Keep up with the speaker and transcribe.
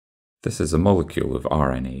This is a molecule of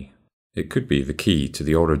RNA. It could be the key to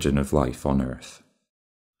the origin of life on Earth.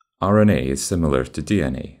 RNA is similar to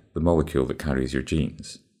DNA, the molecule that carries your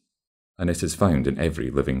genes, and it is found in every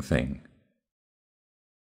living thing.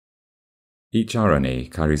 Each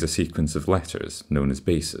RNA carries a sequence of letters known as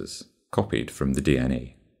bases, copied from the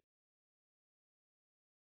DNA.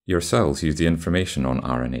 Your cells use the information on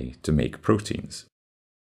RNA to make proteins.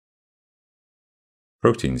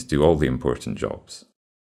 Proteins do all the important jobs.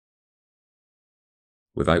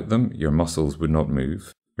 Without them, your muscles would not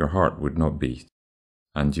move, your heart would not beat,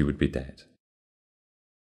 and you would be dead.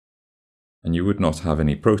 And you would not have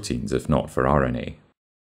any proteins if not for RNA.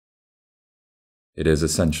 It is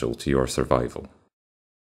essential to your survival.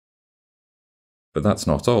 But that's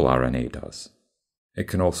not all RNA does. It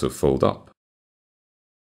can also fold up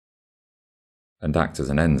and act as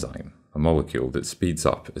an enzyme, a molecule that speeds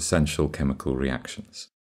up essential chemical reactions.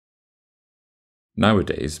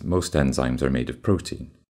 Nowadays, most enzymes are made of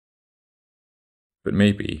protein. But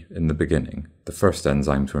maybe, in the beginning, the first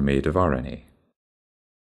enzymes were made of RNA.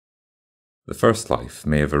 The first life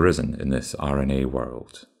may have arisen in this RNA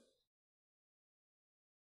world.